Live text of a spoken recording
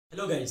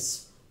Hello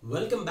guys,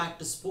 welcome back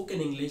to Spoken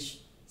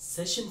English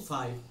session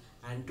 5,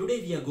 and today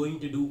we are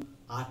going to do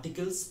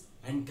articles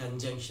and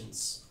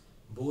conjunctions.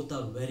 Both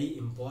are very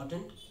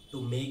important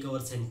to make our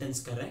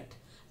sentence correct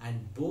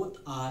and both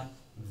are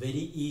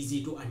very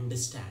easy to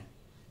understand.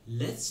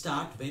 Let's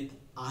start with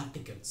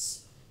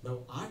articles. Now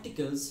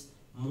articles,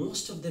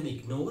 most of them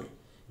ignore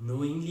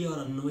knowingly or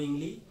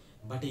unknowingly,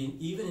 but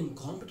even in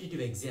competitive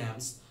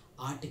exams,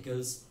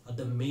 articles are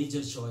the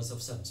major choice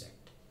of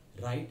subject,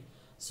 right?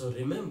 So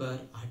remember,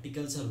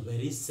 articles are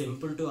very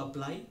simple to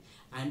apply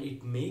and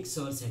it makes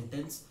our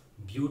sentence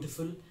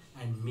beautiful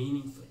and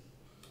meaningful.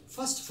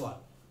 First of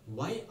all,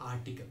 why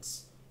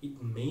articles?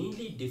 It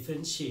mainly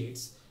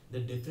differentiates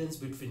the difference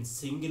between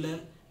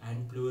singular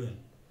and plural.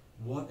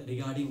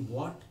 Regarding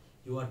what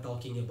you are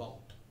talking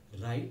about,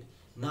 right?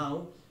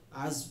 Now,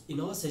 as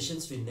in our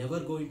sessions, we never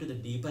go into the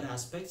deeper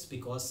aspects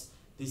because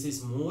this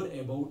is more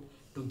about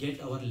to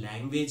get our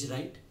language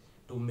right,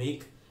 to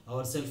make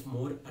ourselves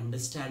more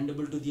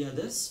understandable to the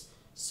others.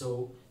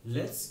 So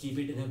let's keep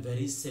it in a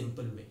very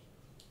simple way.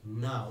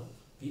 Now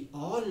we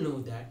all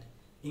know that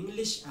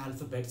English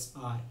alphabets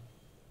are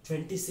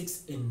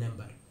 26 in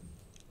number.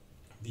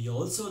 We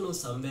also know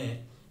somewhere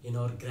in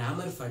our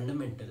grammar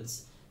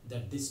fundamentals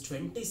that these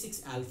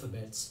 26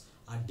 alphabets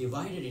are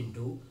divided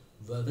into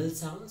vowel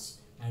sounds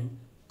and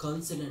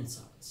consonant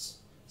sounds.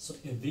 So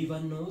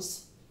everyone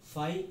knows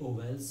 5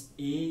 vowels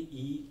A,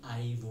 E,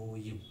 I, O,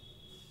 U,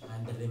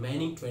 and the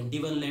remaining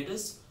 21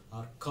 letters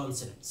are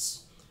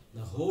consonants. The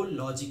whole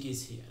logic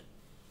is here.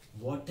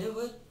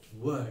 Whatever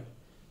word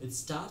it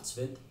starts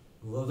with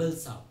vowel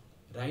sound,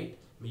 right?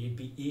 May it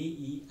be A,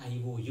 E,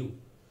 I, O, U.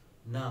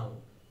 Now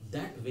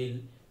that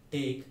will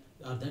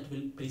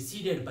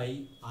preceded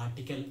by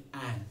article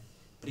an.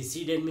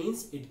 Preceded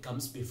means it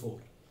comes before.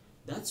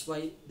 That's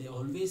why they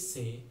always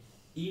say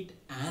eat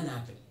an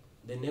apple.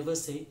 They never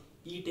say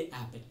eat an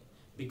apple,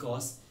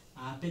 because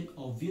apple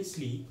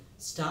obviously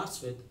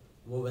starts with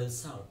vowel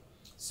sound.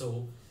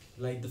 So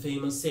like the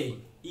famous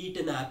saying, eat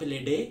an apple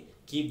a day,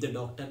 keep the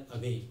doctor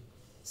away.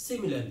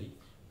 Similarly,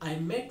 I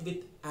met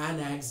with an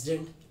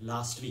accident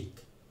last week,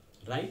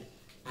 right?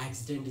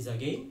 Accident is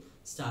again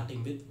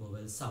starting with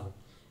vowel sound.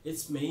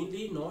 It's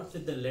mainly not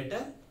with the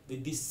letter,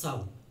 with the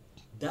sound.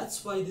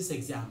 That's why this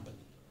example.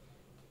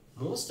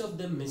 Most of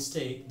them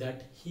mistake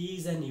that he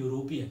is an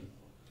European.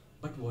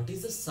 But what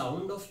is the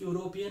sound of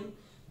European?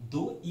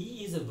 Though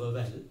E is a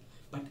vowel,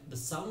 but the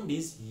sound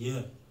is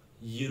year,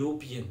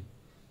 European.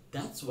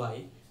 That's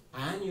why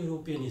an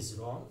European is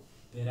wrong,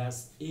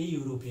 whereas a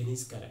European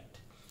is correct.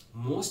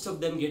 Most of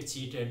them get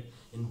cheated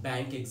in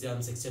bank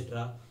exams,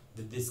 etc.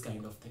 with this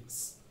kind of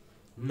things.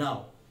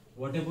 Now,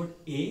 what about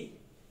A?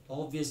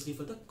 Obviously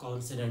for the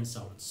consonant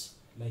sounds,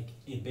 like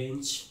a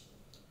bench,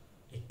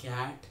 a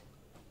cat,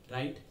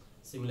 right?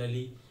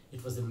 Similarly,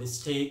 it was a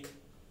mistake,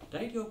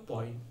 right? Your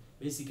point.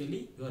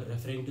 Basically, you are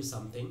referring to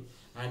something,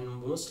 and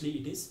mostly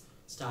it is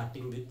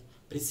starting with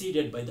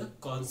preceded by the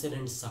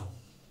consonant sound,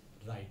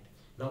 right?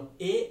 Now,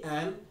 a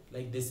and,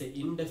 like they say,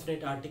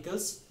 indefinite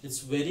articles, it's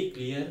very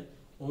clear.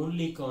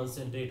 Only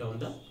concentrate on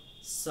the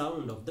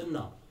sound of the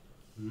noun.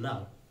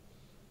 Now,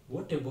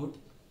 what about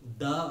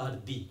the or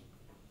the?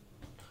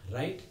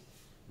 Right?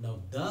 Now,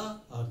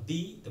 the or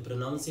the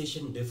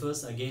pronunciation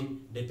differs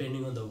again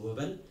depending on the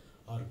vowel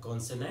or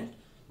consonant.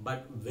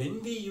 But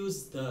when we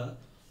use the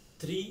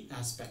three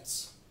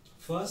aspects,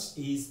 first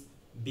is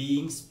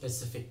being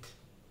specific,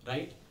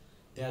 right?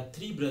 There are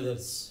three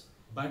brothers,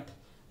 but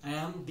I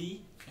am the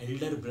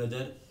elder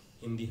brother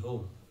in the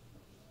home.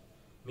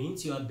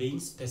 Means you are being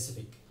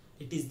specific.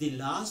 It is the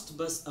last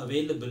bus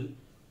available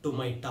to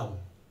my town.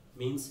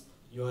 Means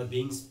you are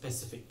being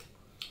specific.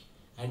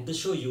 And to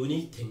show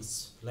unique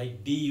things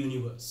like the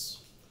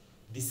universe,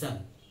 the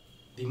sun,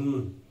 the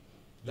moon,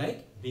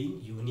 like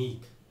being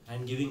unique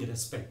and giving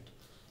respect.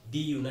 The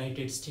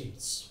United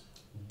States,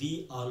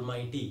 the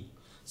Almighty.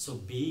 So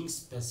being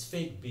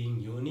specific,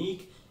 being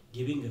unique,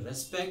 giving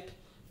respect,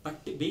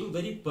 but being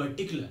very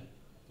particular,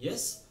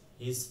 yes,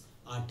 is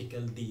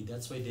article the.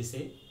 That's why they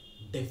say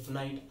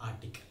definite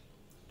article,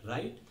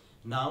 right?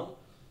 Now,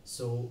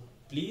 so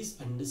please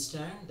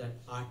understand that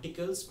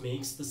articles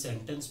makes the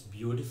sentence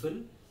beautiful,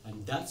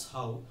 and that's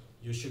how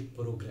you should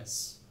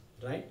progress,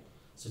 right?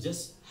 So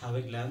just have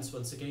a glance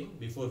once again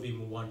before we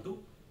move on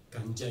to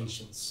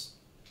conjunctions.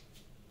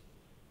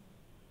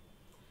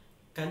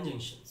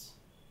 Conjunctions.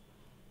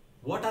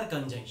 What are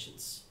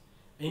conjunctions?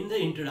 In the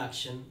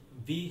introduction,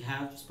 we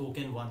have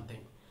spoken one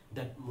thing,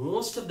 that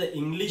most of the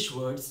English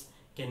words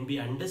can be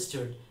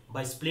understood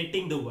by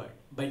splitting the word,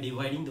 by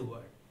dividing the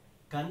word.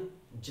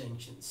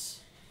 Conjunctions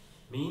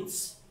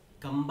means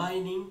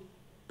combining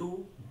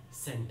two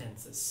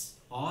sentences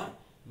or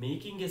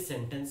making a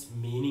sentence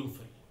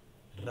meaningful,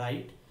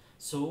 right?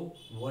 So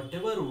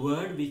whatever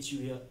word which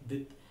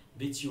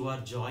you are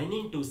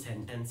joining two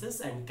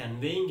sentences and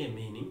conveying a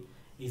meaning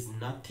is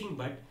nothing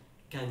but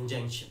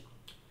conjunction.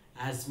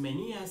 As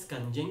many as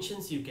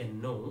conjunctions you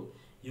can know,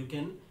 you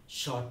can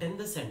shorten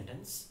the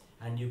sentence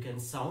and you can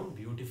sound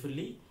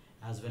beautifully,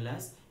 as well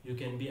as you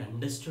can be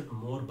understood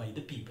more by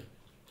the people.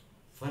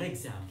 For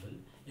example,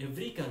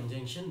 every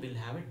conjunction will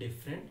have a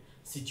different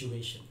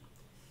situation.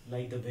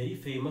 Like the very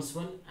famous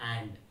one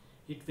and,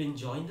 it will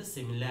join the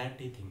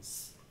similarity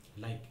things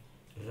like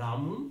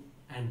Ramu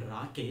and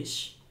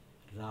Rakesh.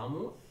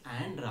 Ramu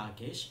and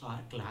Rakesh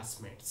are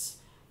classmates.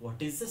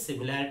 What is the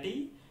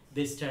similarity?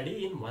 They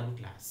study in one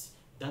class.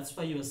 That's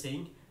why you are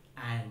saying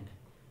and,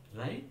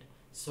 right?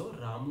 So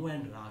Ramu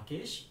and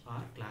Rakesh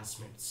are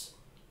classmates.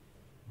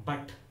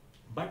 But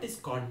is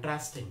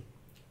contrasting,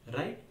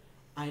 right?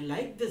 I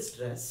like this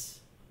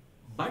dress,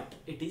 but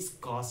it is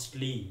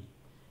costly.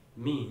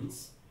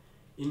 Means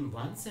in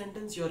one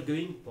sentence you are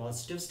giving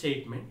positive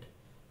statement,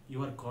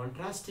 you are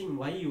contrasting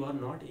why you are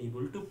not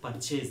able to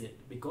purchase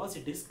it, because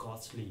it is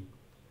costly.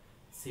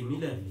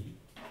 Similarly,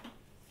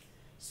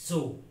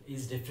 so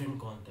is different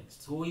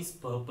context. So is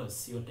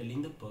purpose. You are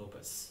telling the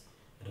purpose,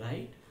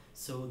 right?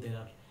 So there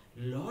are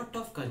lot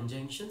of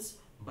conjunctions,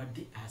 but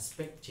the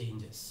aspect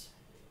changes.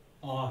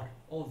 Or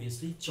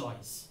obviously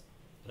choice,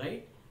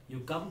 right?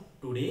 You come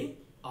today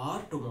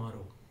or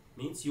tomorrow,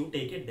 means you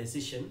take a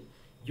decision,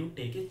 you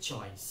take a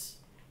choice,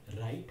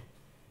 right?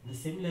 In the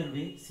similar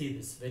way, see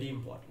this very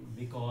important,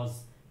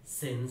 because,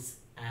 since,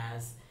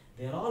 as,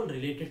 they are all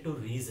related to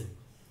reason,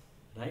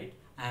 right?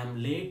 I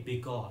am late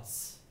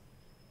because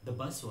the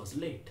bus was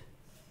late,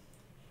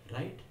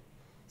 right?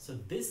 So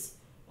this,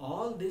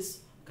 all these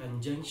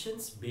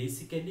conjunctions,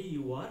 basically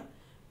you are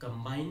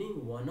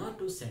combining one or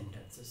two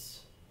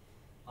sentences,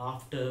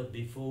 after,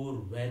 before,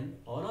 when,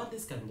 all are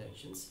these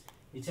conjunctions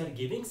which are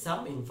giving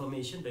some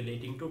information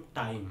relating to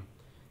time.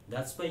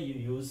 That's why you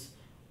use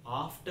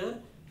after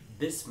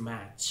this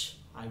match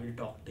I will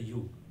talk to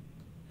you,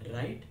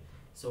 right?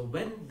 So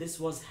when this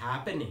was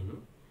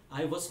happening,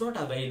 I was not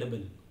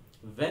available.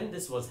 When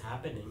this was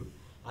happening,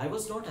 I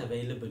was not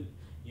available.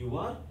 You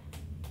are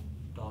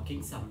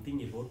talking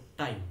something about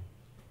time.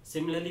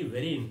 Similarly,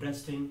 very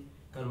interesting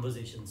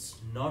conversations.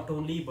 Not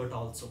only but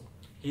also.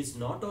 He's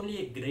not only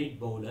a great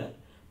bowler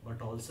but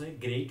also a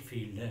great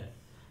fielder.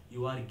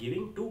 You are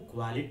giving two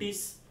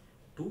qualities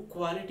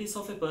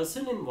of a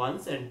person in one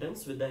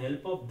sentence with the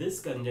help of this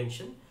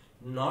conjunction.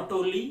 Not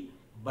only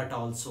but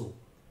also.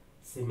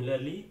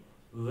 Similarly,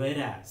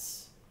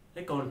 whereas,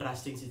 a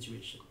contrasting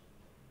situation,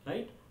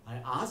 right?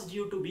 I asked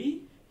you to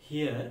be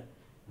here,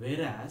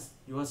 whereas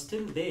you are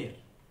still there,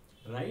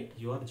 right?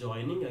 You are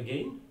joining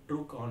again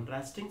two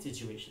contrasting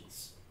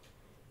situations.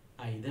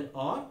 Either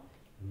or,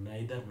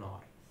 neither nor.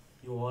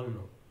 You all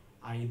know.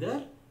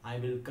 Either I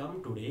will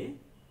come today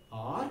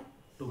or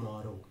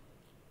tomorrow.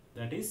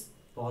 That is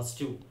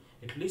positive.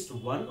 At least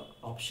one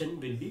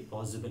option will be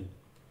possible.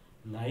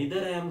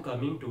 Neither I am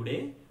coming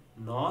today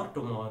nor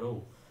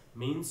tomorrow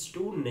means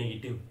too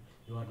negative.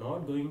 You are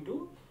not going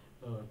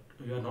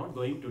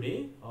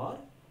today or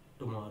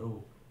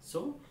tomorrow.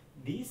 So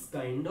these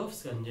kind of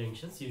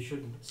conjunctions you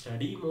should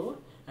study more,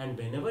 and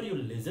whenever you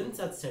listen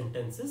such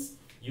sentences,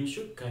 you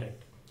should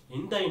correct.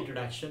 In the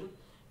introduction,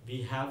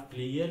 we have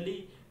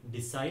clearly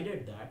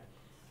decided that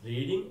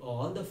reading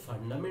all the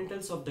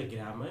fundamentals of the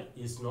grammar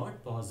is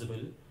not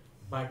possible,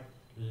 but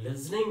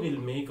listening will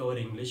make our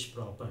English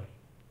proper,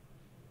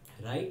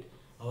 right?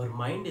 Our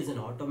mind is an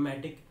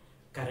automatic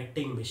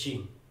correcting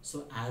machine.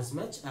 So as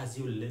much as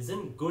you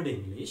listen good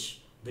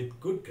English with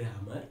good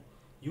grammar,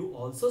 you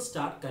also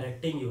start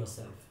correcting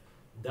yourself.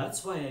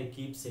 That's why I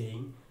keep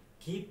saying,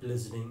 keep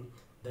listening.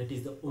 That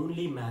is the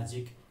only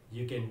magic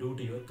you can do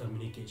to your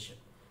communication.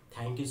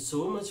 Thank you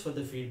so much for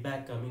the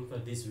feedback coming for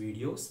these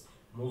videos.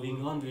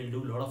 Moving on, we'll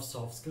do a lot of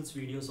soft skills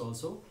videos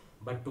also.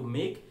 But to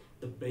make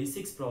the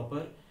basics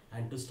proper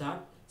and to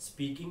start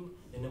speaking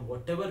in a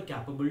whatever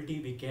capability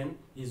we can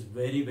is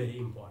very, very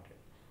important.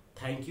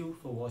 Thank you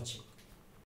for watching.